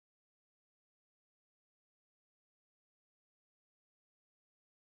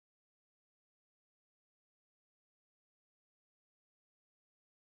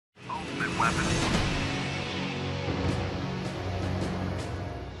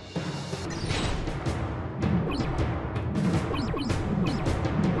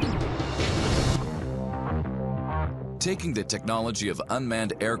Taking the technology of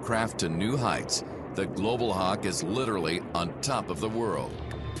unmanned aircraft to new heights, the Global Hawk is literally on top of the world.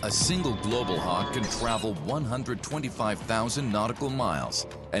 A single Global Hawk can travel 125,000 nautical miles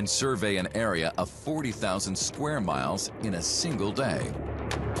and survey an area of 40,000 square miles in a single day.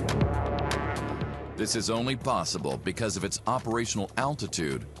 This is only possible because of its operational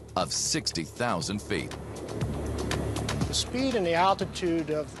altitude of 60,000 feet. The speed and the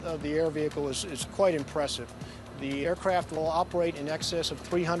altitude of the air vehicle is quite impressive. The aircraft will operate in excess of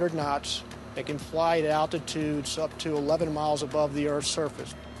 300 knots. It can fly at altitudes up to 11 miles above the Earth's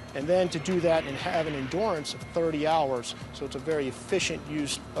surface. And then to do that and have an endurance of 30 hours, so it's a very efficient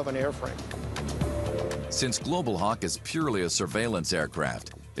use of an airframe. Since Global Hawk is purely a surveillance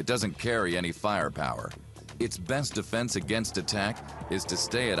aircraft, it doesn't carry any firepower. Its best defense against attack is to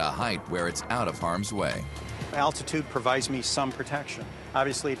stay at a height where it's out of harm's way. Altitude provides me some protection.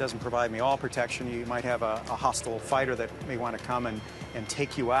 Obviously, it doesn't provide me all protection. You might have a hostile fighter that may want to come and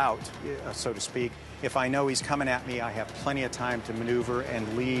take you out, so to speak. If I know he's coming at me, I have plenty of time to maneuver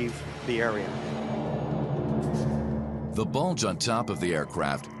and leave the area. The bulge on top of the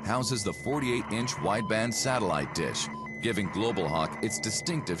aircraft houses the 48-inch wideband satellite dish, giving Global Hawk its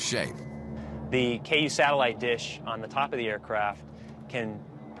distinctive shape. The KU satellite dish on the top of the aircraft can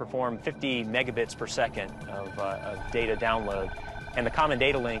perform 50 megabits per second of data download, and the common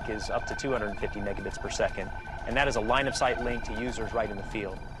data link is up to 250 megabits per second, and that is a line-of-sight link to users right in the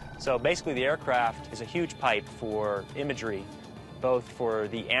field. So basically the aircraft is a huge pipe for imagery, both for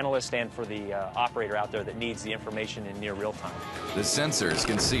the analyst and for the operator out there that needs the information in near real time. The sensors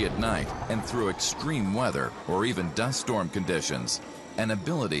can see at night and through extreme weather or even dust storm conditions, an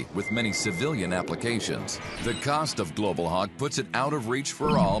ability with many civilian applications. The cost of Global Hawk puts it out of reach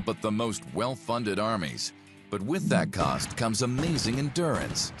for all but the most well-funded armies. But with that cost comes amazing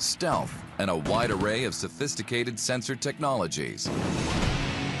endurance, stealth, and a wide array of sophisticated sensor technologies.